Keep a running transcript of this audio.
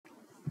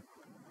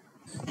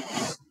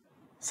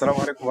السلام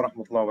عليكم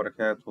ورحمة الله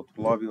وبركاته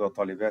طلابي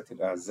وطالباتي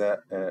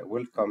الأعزاء.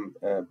 Welcome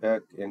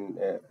back in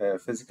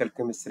Physical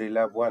Chemistry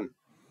Lab 1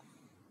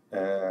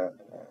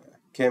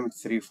 Chem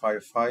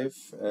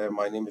 355.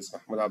 My name is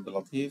Mahmoud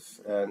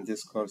Abdel-Latif and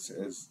this course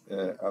is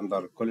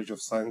under College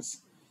of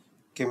Science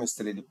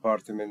Chemistry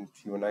Department,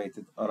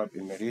 United Arab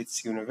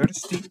Emirates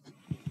University.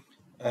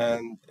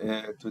 And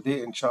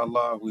today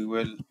inshallah we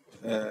will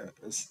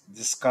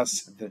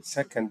discuss the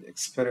second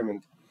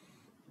experiment,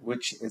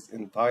 which is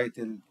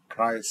entitled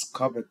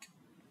Cryoscopic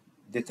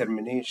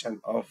Determination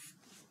of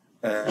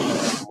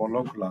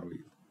molecular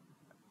weight.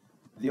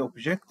 The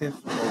objective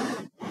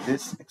of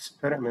this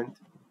experiment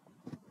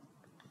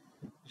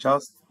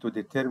just to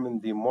determine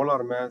the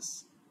molar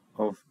mass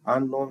of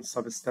unknown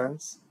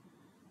substance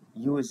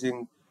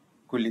using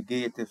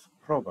colligative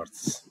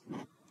properties.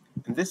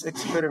 In this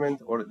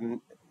experiment, or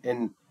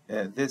in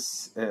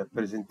this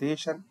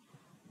presentation,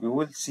 we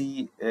will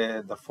see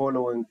the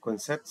following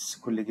concepts: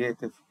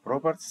 colligative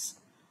properties,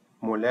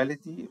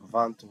 molality,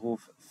 Van 't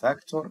Hoff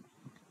factor,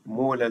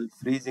 molal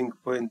freezing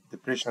point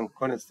depression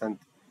constant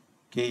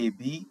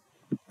Kb,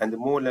 and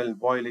molal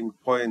boiling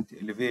point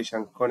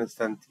elevation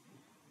constant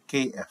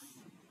Kf.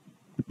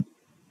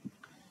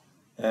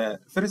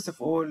 First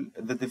of all,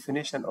 the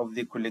definition of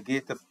the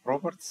colligative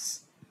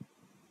properties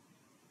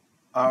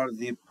are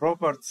the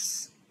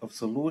properties of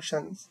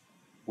solutions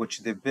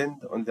which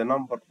depend on the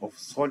number of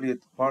solid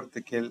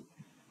particles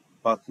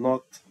but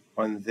not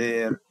on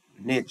their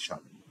nature.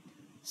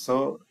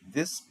 So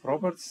these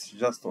properties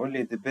just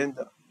only depend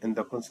on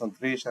the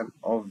concentration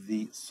of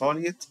the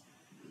solid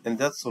in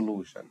that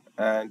solution,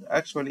 and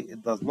actually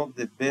it does not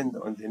depend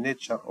on the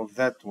nature of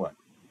that one,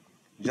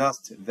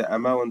 just the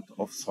amount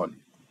of solid.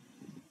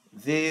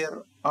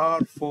 There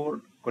are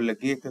four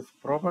colligative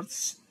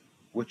properties,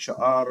 which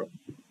are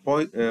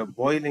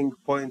boiling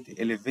point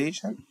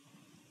elevation,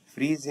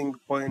 freezing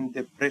point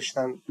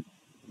depression,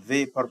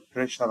 vapor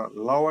pressure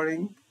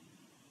lowering,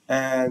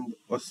 and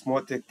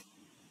osmotic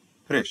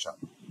pressure.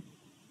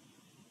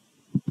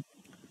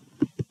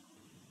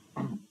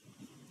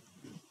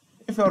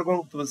 If you are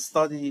going to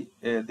study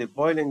the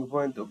boiling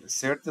point of a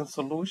certain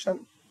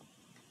solution,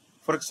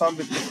 for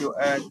example, if you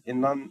add a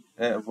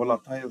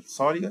non-volatile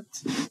solid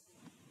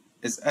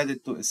is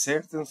added to a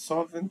certain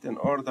solvent in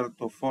order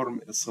to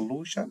form a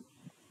solution,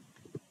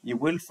 you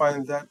will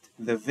find that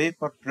the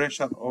vapor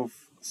pressure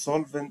of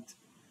solvent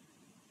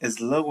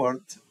is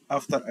lowered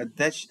after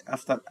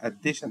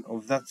addition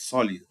of that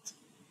solid.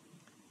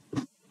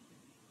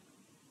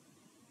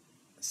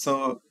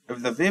 So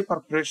if the vapor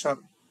pressure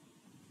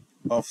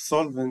of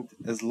solvent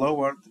is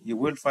lowered, you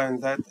will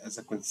find that as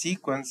a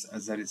consequence,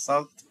 as a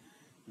result,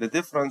 the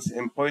difference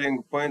in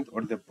boiling point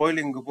or the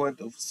boiling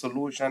point of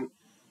solution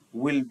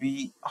will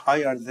be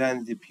higher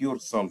than the pure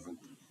solvent.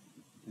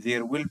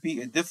 There will be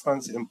a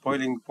difference in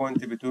boiling point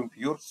between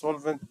pure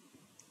solvent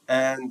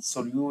and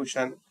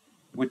solution,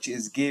 which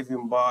is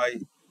given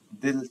by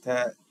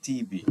delta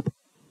TB.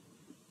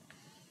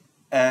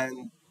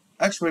 And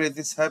actually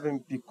this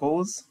happened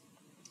because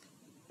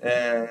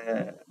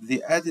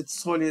the added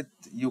solid,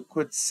 you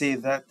could say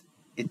that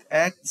it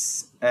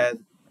acts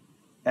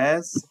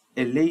as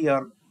a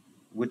layer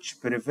which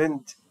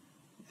prevent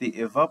the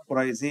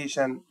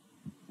vaporization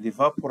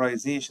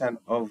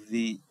of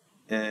the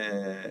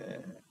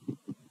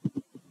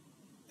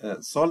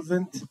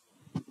solvent,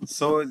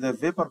 so the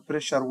vapor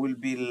pressure will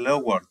be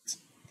lowered.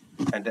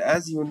 And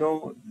as you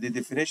know, the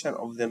definition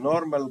of the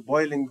normal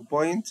boiling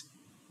point,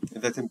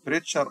 the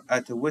temperature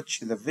at which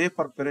the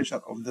vapor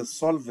pressure of the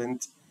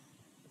solvent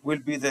will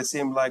be the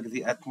same like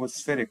the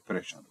atmospheric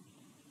pressure.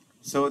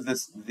 So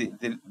the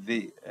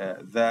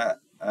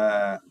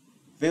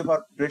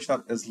vapor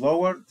pressure is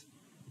lowered,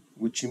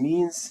 which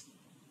means,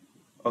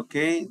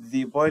 okay,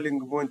 the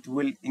boiling point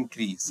will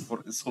increase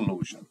for a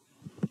solution.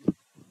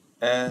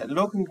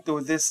 Looking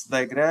to this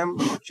diagram,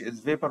 which is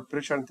vapor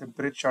pressure and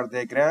temperature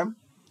diagram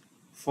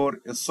for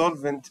a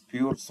solvent,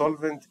 pure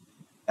solvent,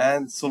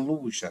 and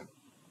solution.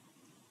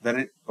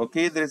 There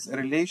is a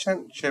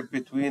relationship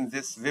between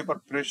this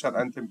vapor pressure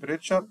and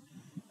temperature,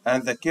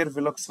 and the curve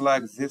looks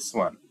like this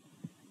one.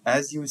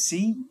 As you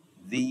see,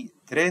 the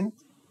trend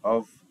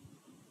of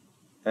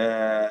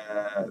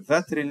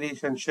that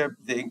relationship,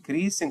 the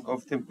increasing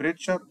of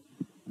temperature,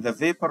 the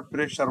vapor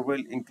pressure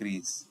will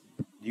increase.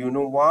 Do you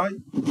know why?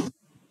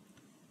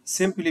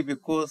 Simply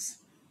because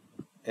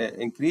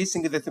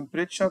increasing the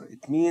temperature,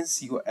 it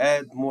means you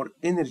add more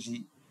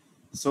energy,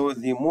 so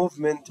the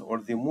movement or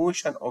the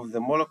motion of the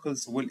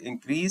molecules will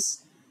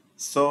increase,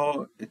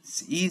 so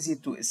it's easy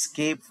to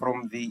escape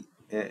from the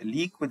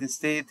liquid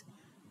state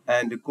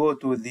and go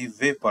to the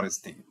vapor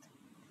state.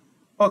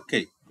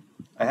 Okay,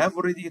 I have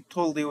already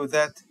told you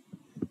that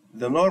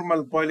the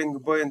normal boiling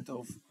point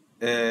of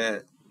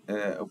a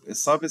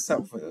substance,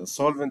 of a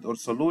solvent or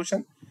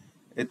solution,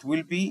 it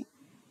will be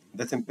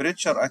the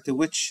temperature at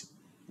which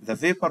the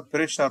vapor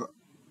pressure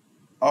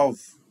of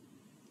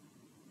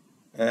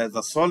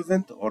the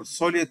solvent or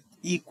solid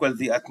equal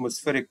the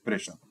atmospheric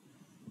pressure.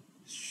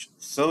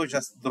 So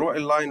just draw a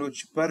line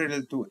which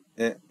parallel to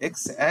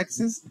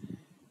x-axis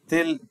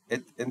until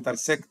it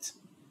intersects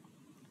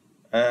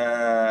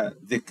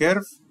the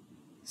curve,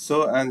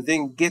 so and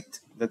then get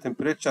the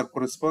temperature,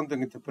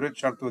 corresponding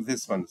temperature to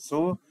this one.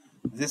 So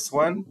this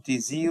one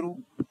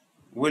T0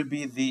 will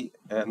be the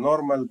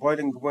normal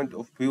boiling point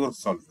of pure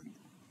solvent.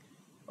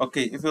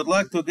 Okay, if you'd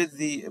like to get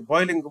the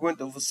boiling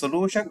point of a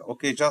solution,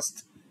 okay,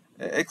 just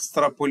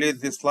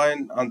extrapolate this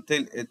line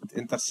until it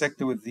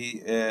intersects with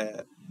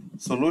the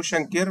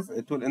solution curve.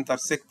 It will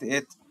intersect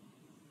it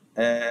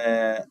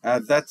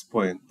at that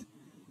point.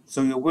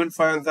 So you will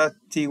find that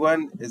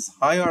T1 is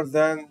higher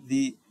than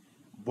the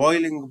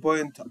boiling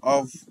point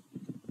of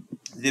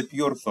the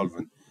pure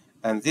solvent.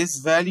 And this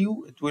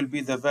value, it will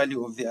be the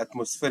value of the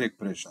atmospheric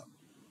pressure.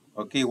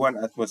 Okay, 1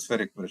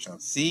 atmospheric pressure.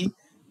 See,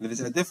 there is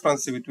a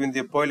difference between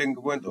the boiling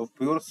point of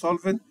pure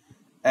solvent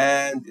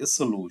and a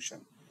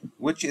solution,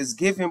 which is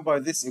given by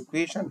this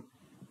equation.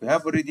 We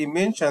have already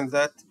mentioned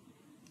that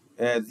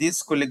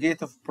these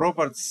colligative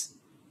properties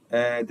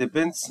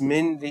depends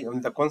mainly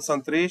on the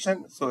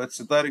concentration, so it's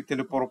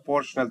directly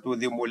proportional to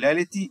the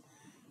molality.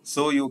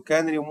 So you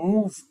can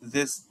remove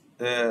this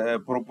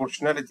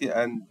proportionality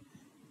and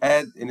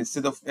add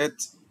instead of it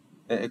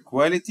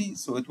equality,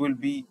 so it will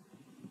be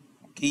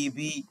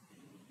Kb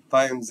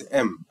times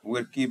m,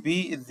 where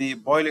Kb is the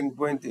boiling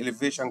point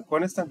elevation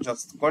constant,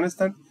 just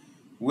constant,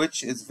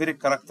 which is very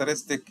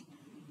characteristic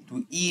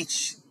to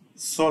each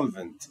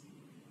solvent.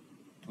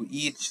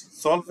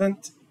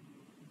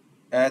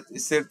 At a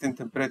certain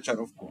temperature,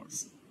 of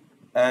course.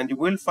 And you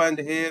will find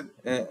here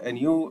a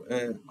new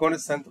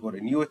constant or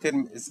a new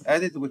term is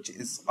added, which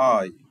is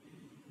I,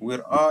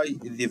 where I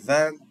is the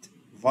Van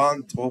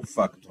 't Hoff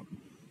factor.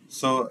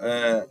 So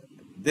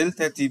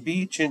delta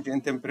Tb, change in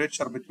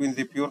temperature between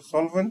the pure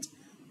solvent,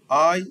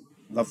 I,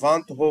 the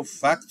Van 't Hoff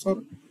factor,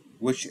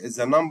 which is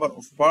the number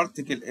of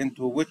particles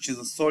into which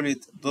the solid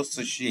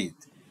dissociate.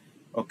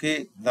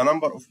 Okay, the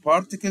number of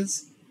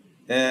particles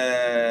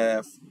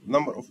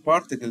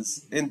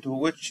into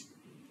which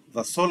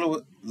the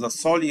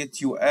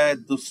solute you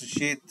add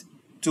dissociate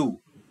to.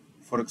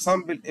 For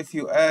example, if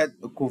you add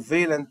a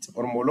covalent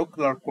or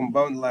molecular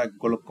compound like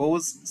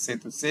glucose, say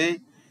to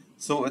say,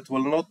 so it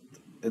will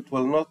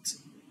not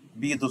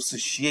be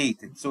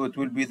dissociated, so it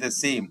will be the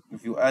same.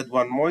 If you add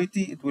one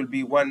moiety, it will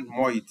be one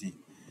moiety.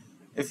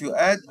 If you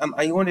add an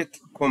ionic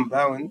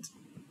compound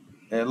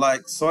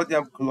like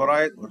sodium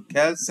chloride or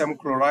calcium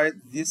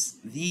chloride,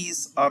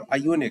 these are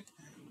ionic.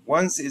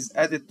 Once is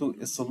added to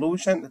a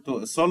solution, to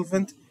a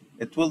solvent,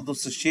 it will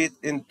dissociate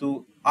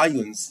into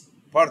ions,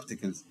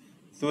 particles.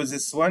 Through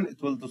this one,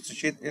 it will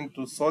dissociate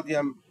into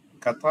sodium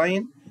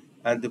cation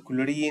and the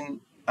chlorine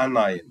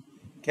anion.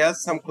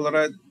 Calcium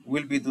chloride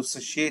will be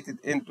dissociated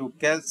into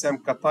calcium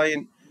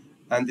cation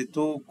and the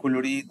 2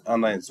 chloride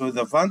anion. So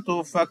the Van 't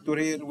Hoff factor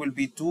here will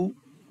be 2,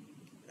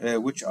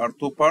 which are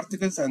 2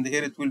 particles, and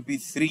here it will be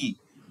 3,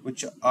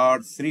 which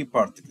are 3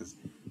 particles.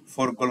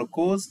 For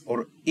glucose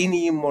or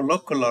any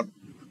molecular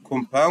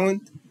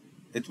compound,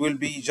 it will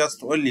be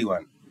just only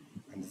 1.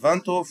 And Van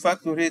 't Hoff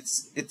factor, it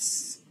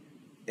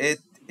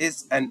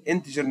is an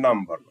integer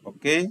number,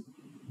 okay?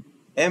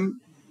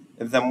 M,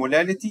 the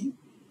molality,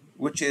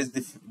 which is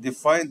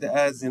defined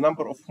as the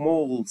number of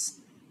moles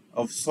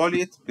of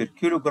solute per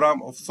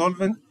kilogram of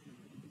solvent,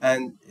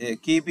 and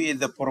Kb is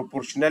the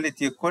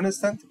proportionality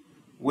constant,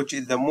 which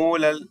is the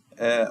molar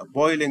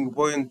boiling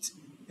point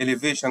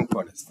elevation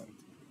constant.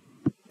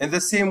 In the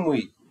same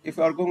way, if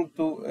you are going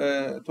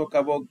to talk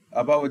about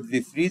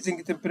the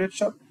freezing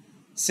temperature,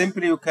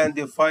 simply you can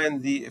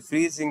define the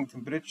freezing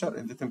temperature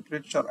as the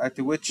temperature at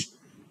which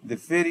the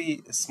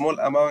very small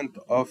amount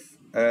of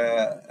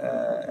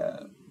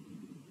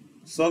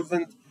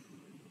solvent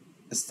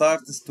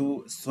starts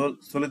to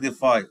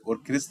solidify or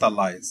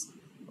crystallize.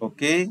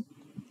 Okay,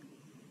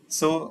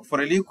 so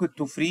for a liquid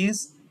to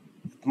freeze,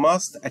 it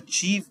must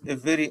achieve a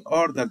very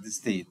ordered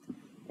state.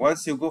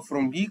 Once you go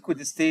from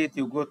liquid state,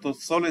 you go to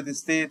solid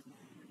state,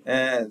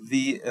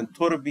 the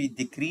entropy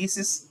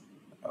decreases,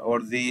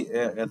 or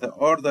the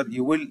order,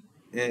 you will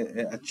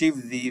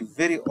achieve the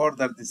very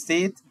ordered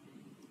state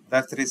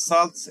that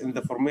results in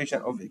the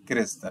formation of a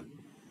crystal.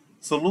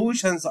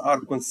 Solutions are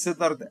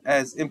considered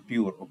as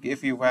impure. Okay,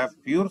 if you have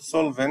pure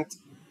solvent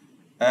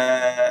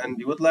and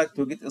you would like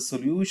to get a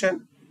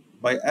solution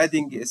by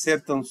adding a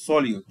certain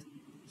solute,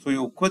 so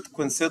you could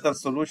consider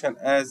solution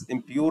as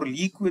impure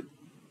liquid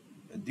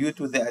due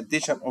to the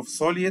addition of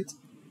solute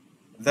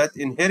that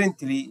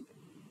inherently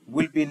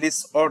will be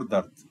less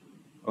ordered.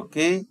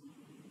 Okay,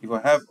 if you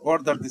have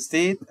ordered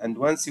state, and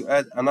once you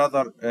add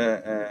another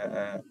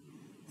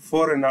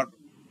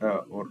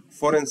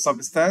foreign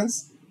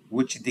substance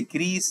which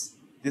decrease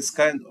this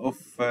kind of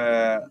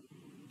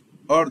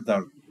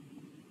ordered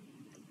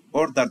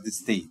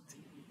state.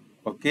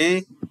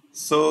 Okay,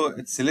 so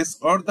it's less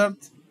ordered,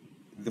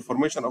 the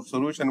formation of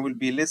solution will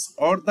be less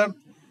ordered,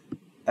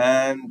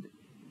 and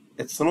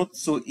it's not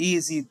so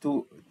easy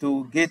to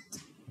get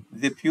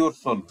the pure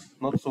solvent.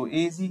 Not so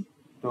easy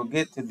to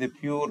get the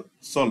pure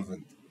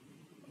solvent.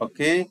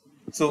 Okay,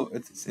 so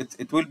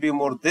it will be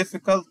more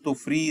difficult to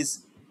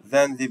freeze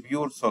than the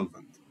pure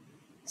solvent.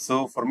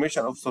 So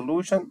formation of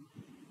solution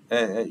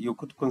you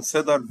could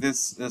consider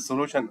this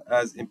solution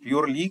as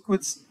impure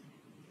liquids,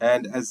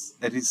 and as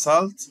a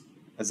result,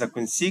 as a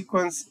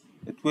consequence,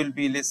 it will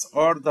be less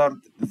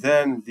ordered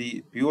than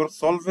the pure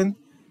solvent,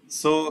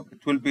 so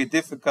it will be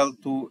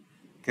difficult to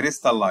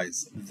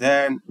crystallize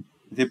than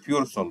the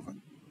pure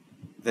solvent.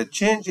 The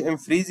change in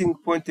freezing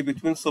point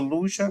between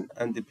solution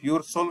and the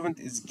pure solvent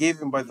is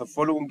given by the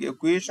following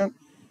equation.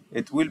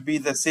 It will be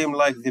the same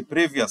like the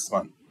previous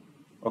one.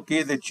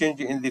 Okay, the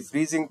change in the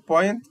freezing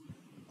point,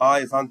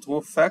 I Van 't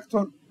Hoff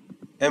factor,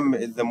 M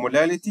is the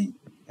molality,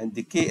 and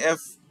the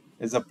Kf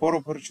is a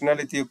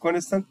proportionality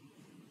constant,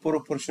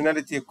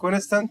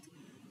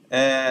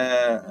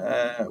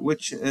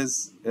 which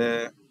is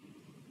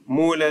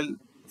molal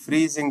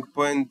freezing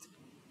point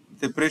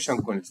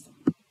depression constant.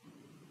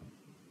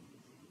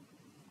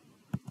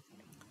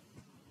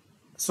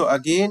 So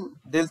again,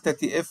 delta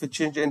Tf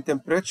change in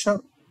temperature,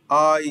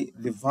 I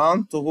the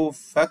Van 't Hoff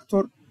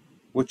factor,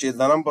 which is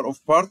the number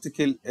of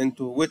particles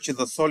into which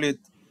the solid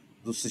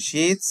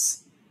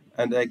dissociates.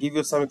 And I give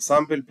you some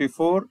example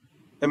before.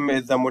 M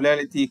is the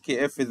molality,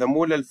 Kf is the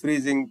molal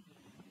freezing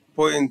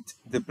point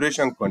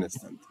depression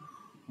constant.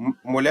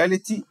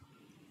 Molality,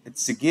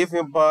 it's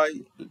given by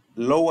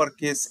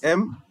lowercase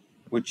m,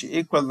 which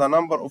equals the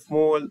number of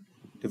mole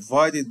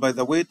divided by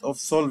the weight of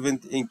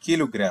solvent in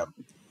kilogram.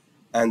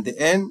 And the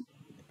n,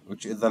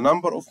 which is the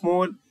number of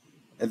mole,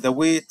 the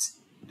weight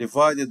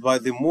divided by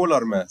the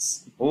molar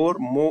mass or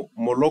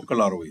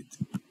molecular weight.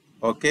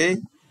 Okay,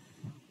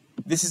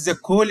 this is the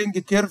Colling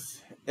curve.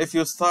 If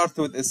you start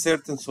with a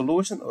certain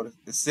solution or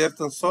a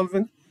certain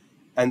solvent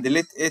and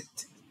let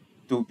it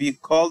to be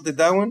cooled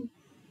down,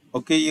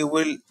 okay, you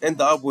will end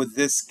up with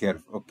this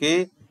curve.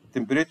 Okay,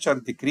 temperature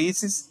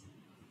decreases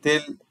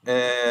till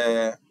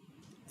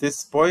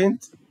this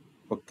point.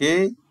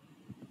 Okay,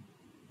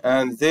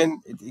 and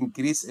then it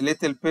increases a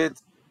little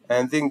bit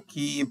and then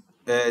keep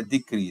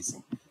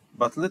decreasing.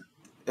 But let's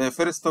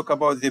first talk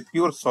about the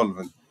pure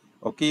solvent.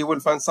 Okay, you will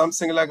find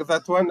something like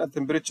that one, and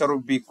temperature will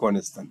be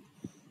constant.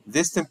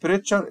 This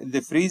temperature is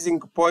the freezing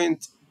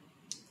point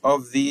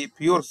of the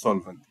pure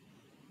solvent.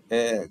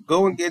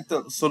 Going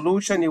into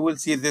solution, you will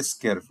see this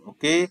curve.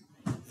 Okay,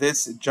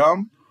 this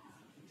jump,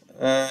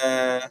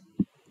 and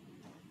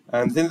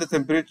then the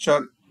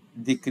temperature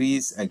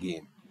decrease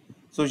again.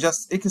 So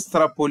just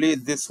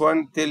extrapolate this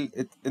one till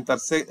it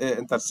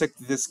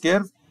intersect this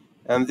curve,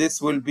 and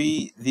this will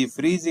be the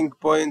freezing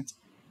point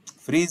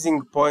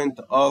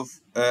of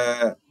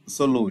a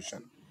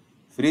solution.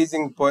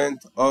 Freezing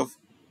point of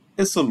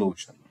a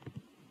solution.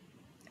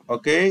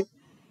 Okay,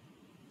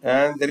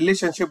 and the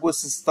relationship was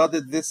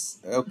studied this.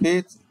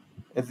 Okay,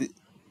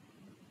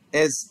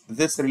 as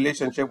this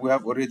relationship we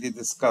have already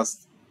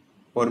discussed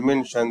or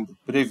mentioned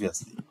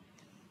previously.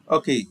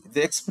 Okay,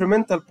 the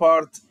experimental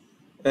part.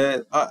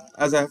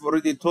 As I have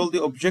already told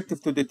you,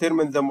 objective to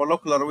determine the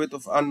molecular weight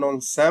of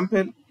unknown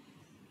sample.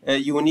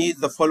 You need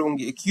the following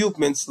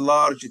equipments: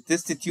 large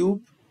test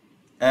tube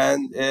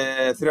and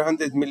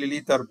 300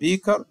 milliliter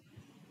beaker,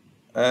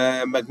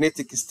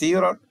 magnetic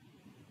stirrer,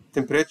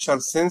 temperature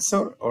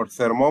sensor or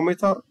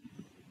thermometer,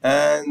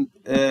 and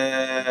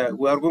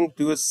we are going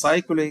to use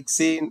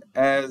cyclohexane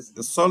as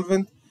a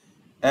solvent,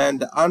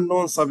 and the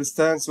unknown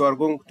substance we are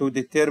going to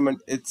determine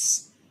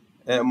its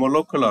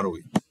molecular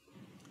weight.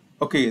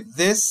 Okay,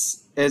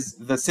 this is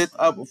the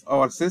setup of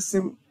our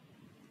system.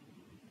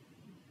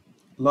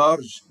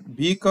 Large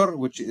beaker,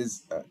 which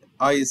is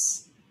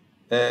ice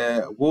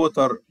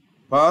water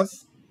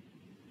bath,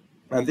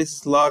 and this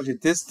is large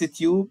test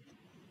tube,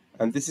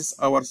 and this is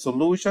our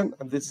solution,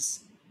 and this is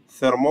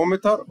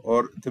thermometer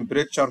or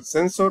temperature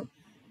sensor,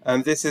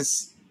 and this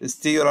is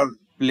stirrer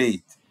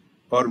plate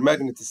or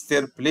magnet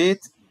stir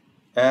plate.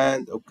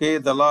 And okay,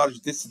 the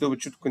large test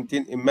tube should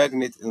contain a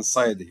magnet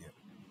inside here.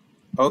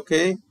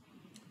 Okay,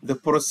 the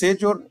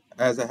procedure,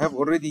 as I have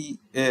already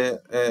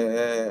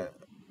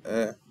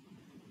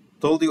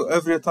told you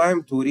every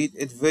time, to read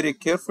it very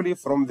carefully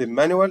from the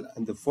manual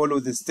and follow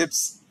the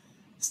steps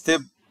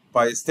step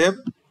by step.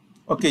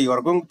 Okay, you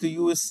are going to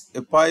use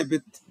a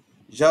pipette,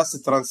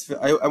 just transfer.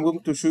 I'm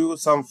going to show you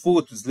some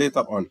photos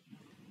later on.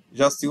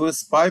 Just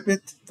use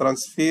pipette,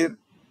 transfer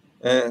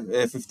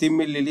 15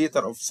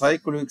 milliliter of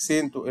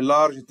cyclohexane to a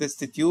large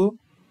test tube,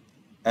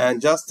 and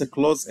just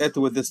close it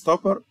with the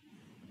stopper.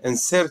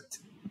 Insert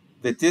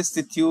the test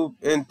tube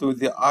into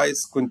the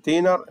ice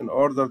container in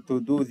order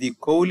to do the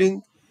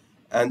cooling,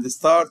 and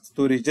start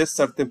to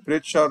register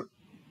temperature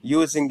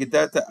using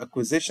data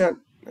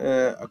acquisition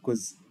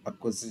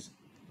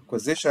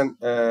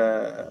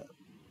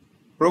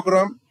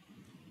program.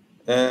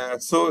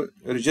 So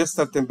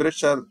register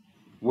temperature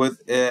with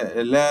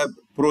a Lab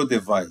Pro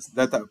device,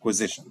 data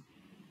acquisition.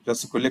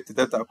 Just collect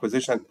data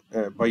acquisition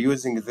by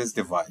using this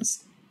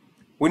device.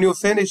 When you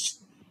finish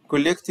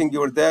collecting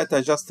your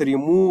data, just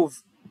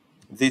remove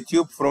the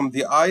tube from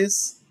the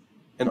ice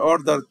in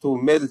order to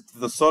melt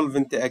the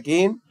solvent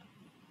again,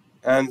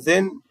 and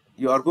then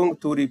you are going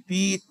to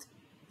repeat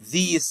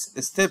these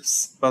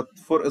steps but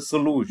for a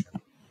solution.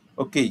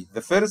 Okay,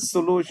 the first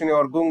solution you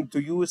are going to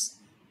use,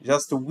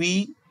 just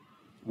we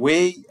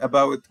weigh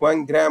about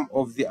 1 gram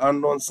of the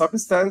unknown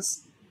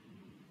substance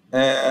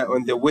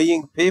on the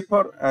weighing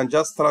paper and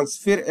just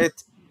transfer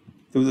it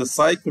to the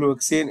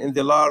cyclohexane in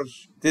the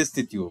large test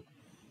tube.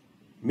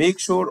 Make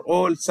sure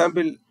all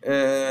sample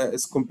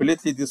is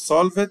completely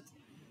dissolved.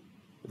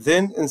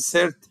 Then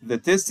insert the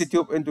test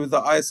tube into the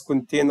ice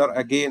container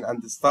again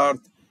and start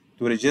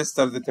to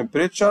register the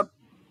temperature.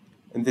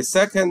 In the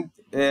second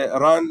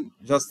run,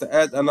 just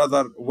add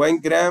another 1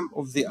 gram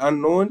of the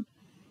unknown,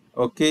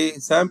 okay,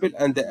 sample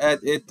and add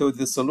it to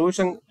the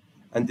solution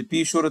and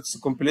be sure it's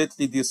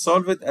completely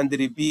dissolved and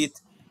repeat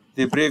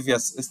the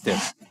previous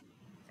step.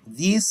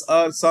 These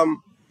are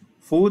some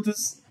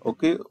photos,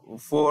 okay,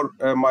 for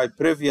my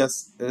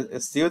previous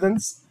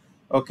students.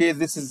 Okay,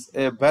 this is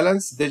a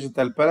balance,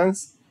 digital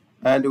balance,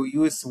 and we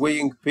use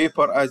weighing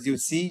paper as you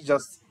see,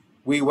 just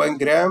weigh 1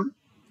 gram.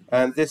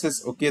 And this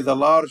is, okay, the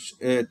large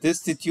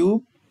test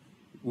tube.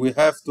 We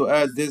have to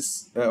add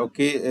this,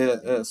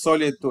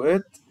 solid to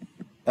it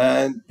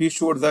and be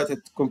sure that it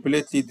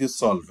completely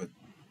dissolved.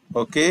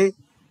 Okay,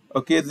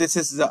 this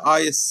is the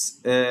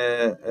ice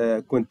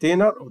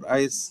container or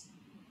ice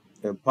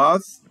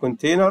bath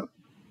container.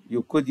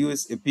 You could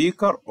use a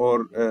beaker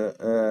or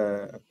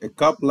a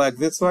cup like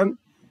this one,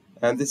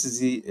 and this is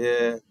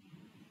the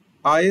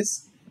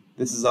ice.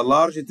 This is a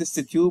large test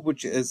tube,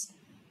 which is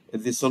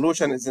the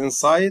solution is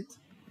inside.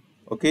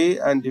 Okay,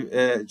 and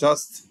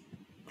just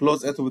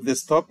close it with the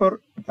stopper,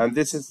 and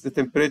this is the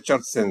temperature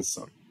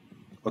sensor,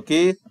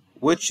 okay,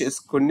 which is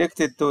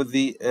connected to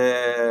the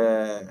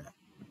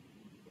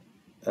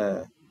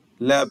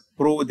Lab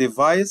Pro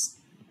device,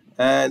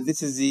 and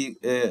this is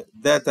the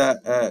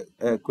data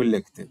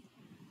collected.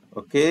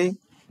 Okay,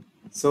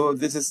 so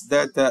this is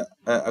data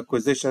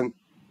acquisition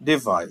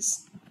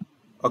device.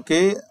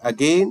 Okay,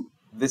 again,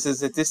 this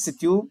is a test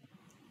tube.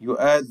 You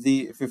add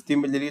the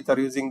 15 milliliter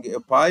using a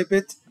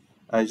pipette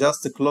and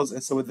just close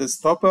it with the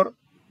stopper,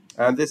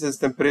 and this is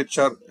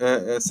temperature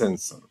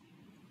sensor.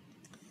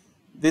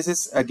 This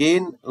is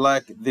again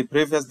like the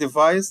previous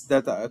device,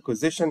 data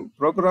acquisition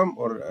program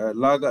or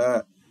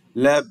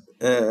Lab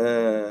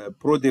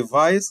Pro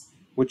device,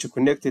 which is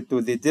connected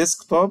to the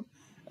desktop,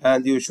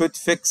 and you should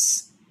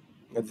fix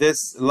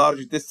this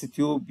large test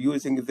tube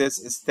using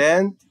this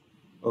stand,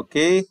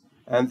 okay,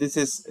 and this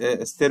is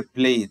a stir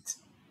plate,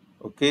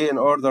 okay, in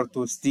order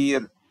to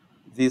steer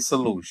the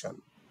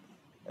solution.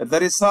 The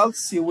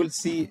results, you will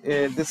see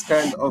this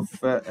kind of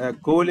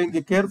cooling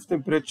curve,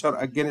 temperature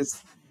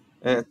against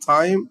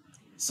time.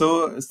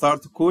 So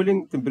start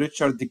cooling,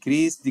 temperature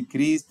decrease,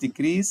 decrease,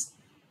 decrease.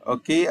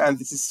 Okay, and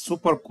this is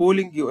super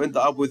cooling. You end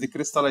up with the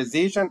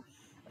crystallization,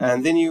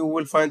 and then you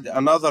will find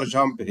another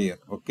jump here.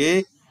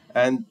 Okay,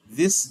 and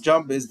this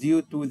jump is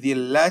due to the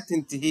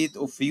latent heat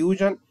of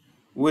fusion,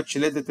 which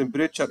let the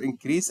temperature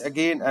increase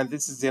again. And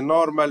this is the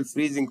normal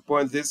freezing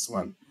point. This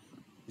one,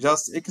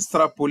 just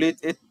extrapolate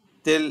it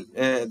till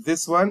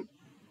this one,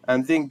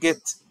 and then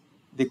get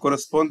the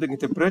corresponding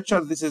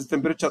temperature. This is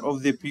temperature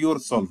of the pure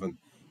solvent.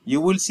 You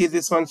will see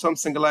this one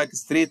something like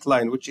straight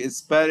line, which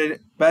is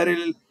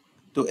parallel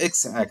to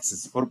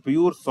x-axis for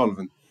pure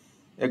solvent.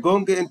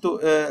 Going into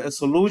a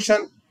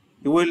solution,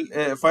 you will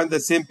find the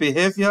same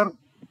behavior.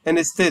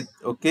 Instead,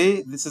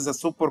 okay, this is a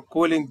super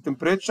cooling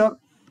temperature,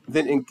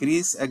 then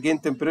increase again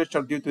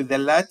temperature due to the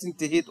latent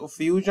heat of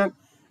fusion,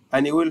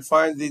 and you will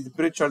find the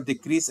temperature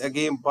decrease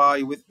again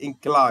by with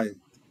incline,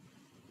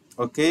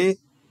 okay,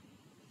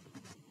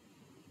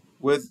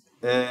 with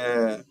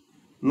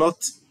not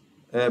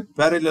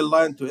parallel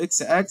line to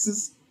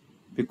x-axis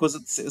because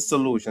it's a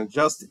solution.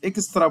 Just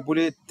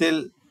extrapolate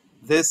till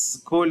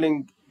this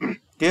cooling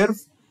curve,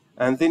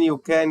 and then you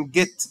can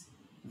get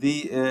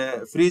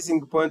the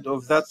freezing point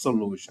of that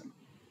solution.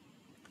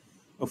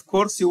 Of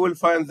course, you will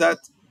find that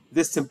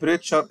this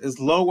temperature is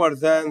lower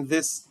than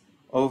this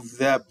of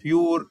the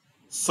pure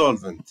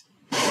solvent.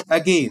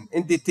 Again,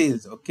 in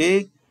details,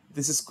 okay,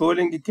 this is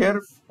cooling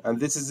curve, and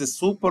this is the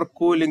super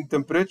cooling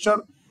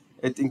temperature.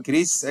 It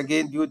increases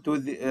again due to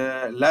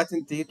the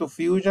latent heat of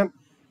fusion,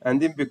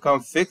 and then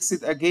become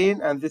fixed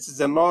again, and this is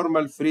a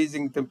normal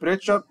freezing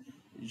temperature.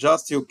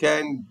 Just you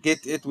can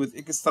get it with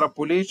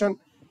extrapolation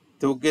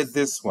to get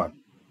this one.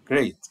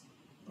 Great.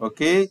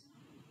 Okay,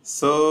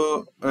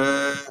 so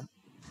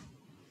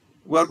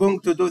we are going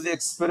to do the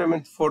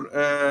experiment for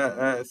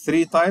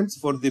 3 times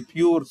for the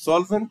pure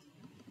solvent.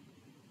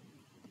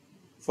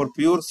 For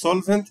pure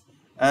solvent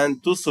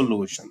and 2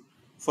 solution.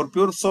 For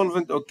pure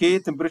solvent, okay,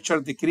 temperature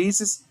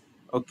decreases,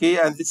 okay,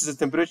 and this is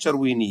the temperature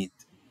we need.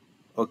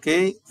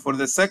 Okay, for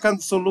the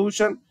second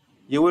solution,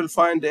 you will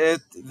find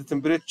it the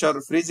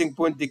temperature freezing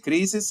point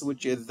decreases,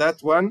 which is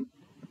that one.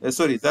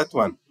 That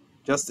one.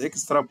 Just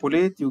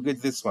extrapolate, you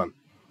get this one.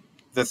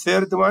 The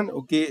third one,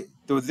 okay,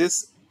 to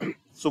this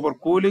super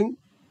cooling,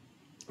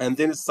 and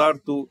then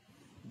start to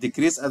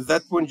decrease at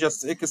that point.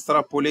 Just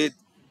extrapolate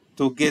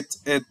to get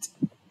it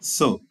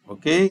so,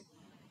 okay.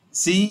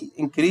 See,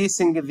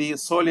 increasing the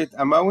solid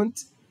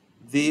amount,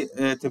 the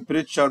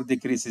temperature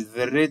decreases,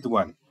 the red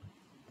one.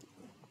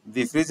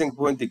 The freezing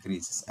point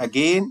decreases.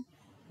 Again,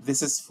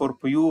 this is for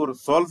pure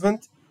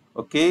solvent,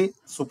 okay,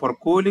 super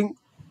cooling.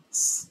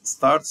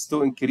 starts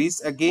to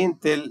increase again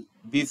till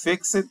be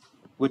fixed,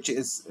 which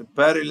is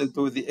parallel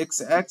to the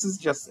x-axis.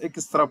 Just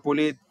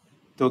extrapolate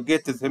to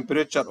get the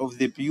temperature of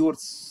the pure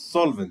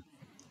solvent.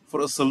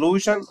 For a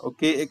solution,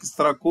 okay,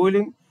 extra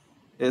cooling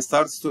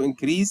starts to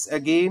increase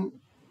again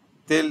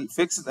till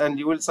fixed, and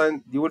you will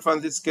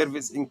find this curve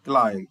is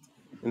inclined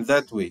in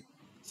that way.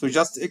 So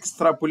just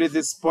extrapolate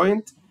this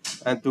point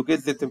and to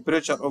get the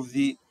temperature of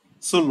the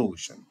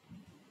solution.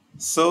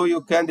 So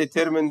you can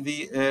determine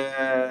the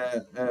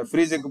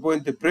freezing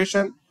point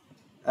depression,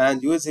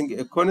 and using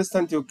a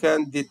constant you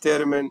can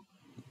determine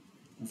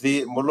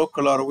the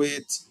molecular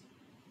weight,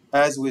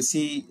 as we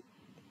see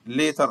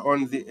later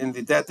on in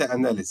the data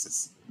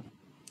analysis.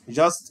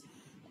 Just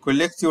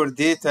collect your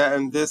data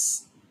in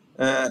this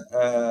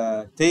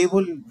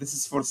table. This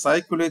is for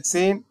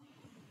cyclohexane.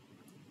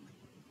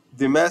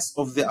 The mass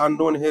of the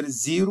unknown here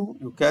is 0.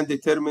 You can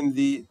determine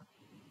the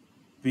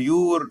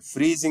pure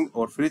freezing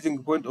or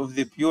freezing point of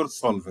the pure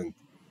solvent.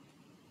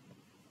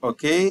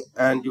 Okay,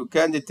 and you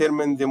can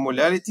determine the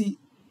molality.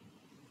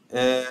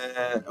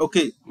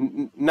 Okay,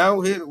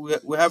 now here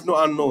we have no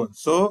unknown.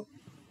 So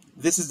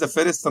this is the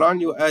first run.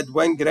 You add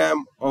 1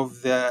 gram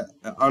of the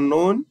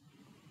unknown.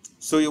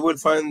 So you will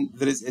find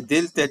there is a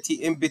delta T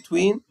in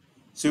between.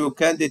 So you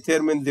can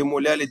determine the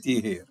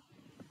molality here.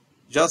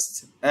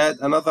 Just add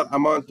another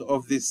amount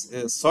of this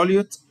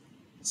solute.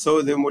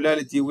 So the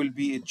molality will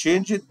be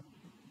changed.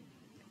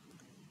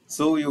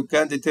 So you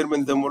can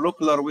determine the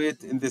molecular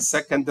weight in the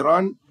second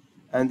run.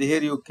 And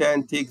here you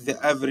can take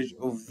the average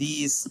of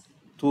these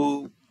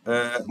two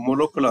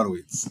molecular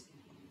weights.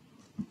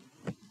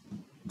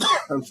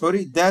 I'm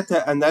sorry,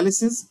 data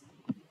analysis.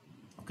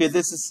 Okay,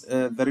 this is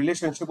the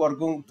relationship we're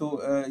going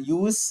to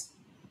use.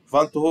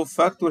 Van 't Hoff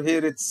factor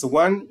here, it's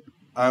 1.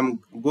 I'm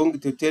going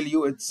to tell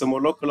you it's a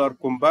molecular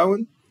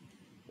compound.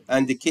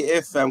 And the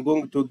Kf, I'm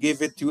going to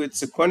give it to you,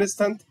 it's a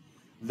constant.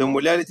 The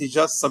molality,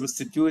 just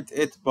substitute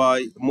it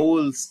by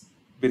moles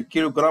per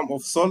kilogram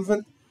of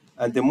solvent.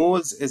 And the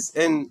moles is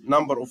n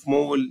number of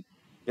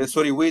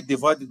weight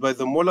divided by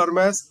the molar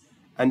mass.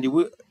 And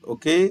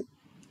okay,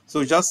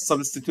 so just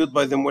substitute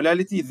by the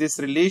molality this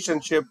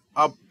relationship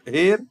up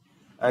here,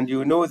 and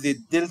you know the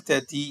delta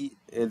T,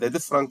 the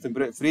different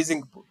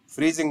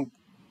freezing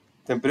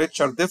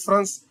temperature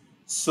difference.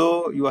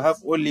 So you have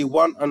only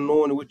one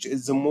unknown, which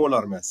is the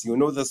molar mass. You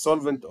know the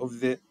solvent of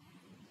the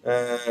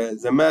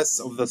mass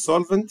of the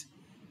solvent.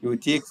 You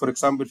take, for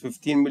example,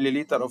 15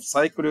 milliliter of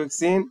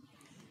cyclohexane.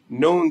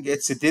 Knowing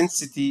its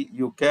density,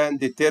 you can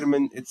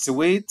determine its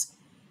weight.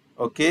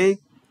 Okay,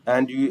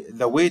 and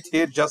the weight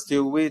here, just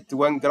you weight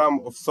 1 gram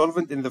of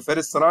solvent in the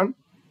first run,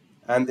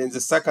 and in the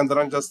second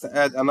run just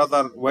add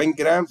another 1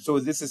 gram. So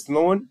this is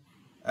known,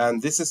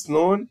 and this is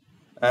known,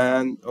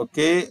 and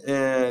okay,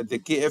 the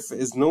Kf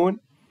is known,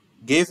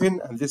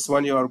 given, and this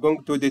one you are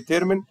going to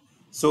determine.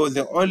 So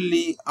the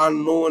only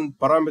unknown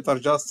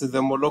parameter just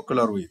the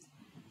molecular weight.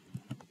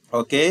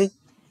 Okay,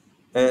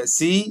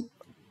 C.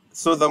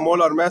 So the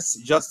molar mass,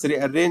 just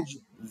rearrange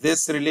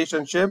this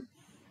relationship.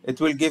 It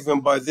will give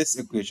him by this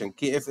equation.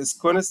 Kf is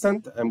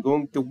constant. I'm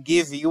going to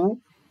give you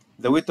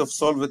the weight of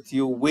solvent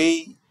you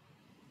weigh.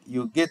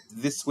 You get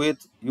this weight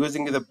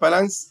using the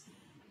balance.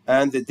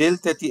 And the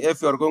delta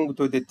Tf you are going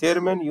to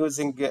determine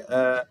using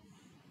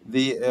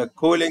the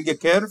Cooling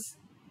curve.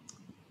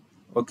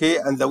 Okay,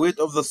 and the weight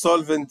of the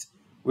solvent,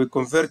 we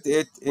convert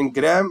it in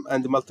gram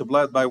and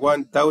multiply it by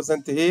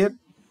 1000 here.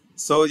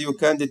 So you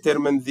can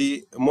determine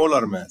the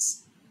molar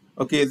mass.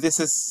 Okay, this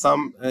is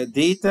some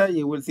data.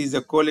 You will see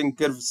the Cooling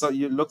curve. So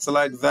it looks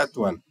like that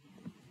one.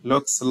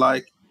 Looks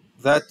like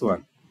that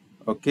one.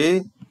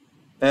 Okay.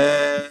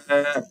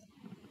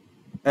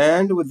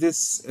 And with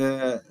this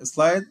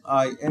slide,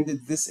 I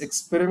ended this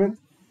experiment.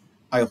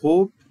 I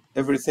hope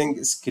everything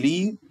is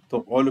clear to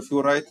all of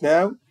you right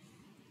now.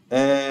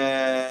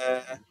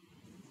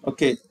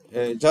 Okay,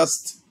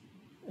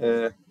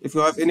 if you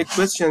have any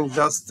questions,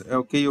 just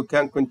okay, you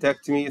can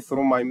contact me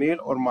through my mail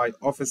or my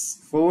office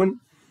phone.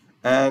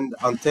 And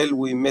until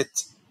we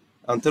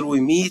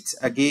meet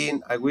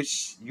again, I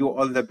wish you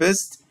all the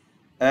best,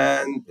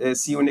 and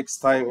see you next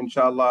time,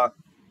 inshallah,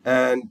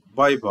 and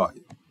bye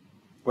bye.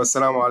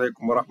 Wassalamu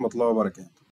alaikum wa rahmatullahi wa barakatuh.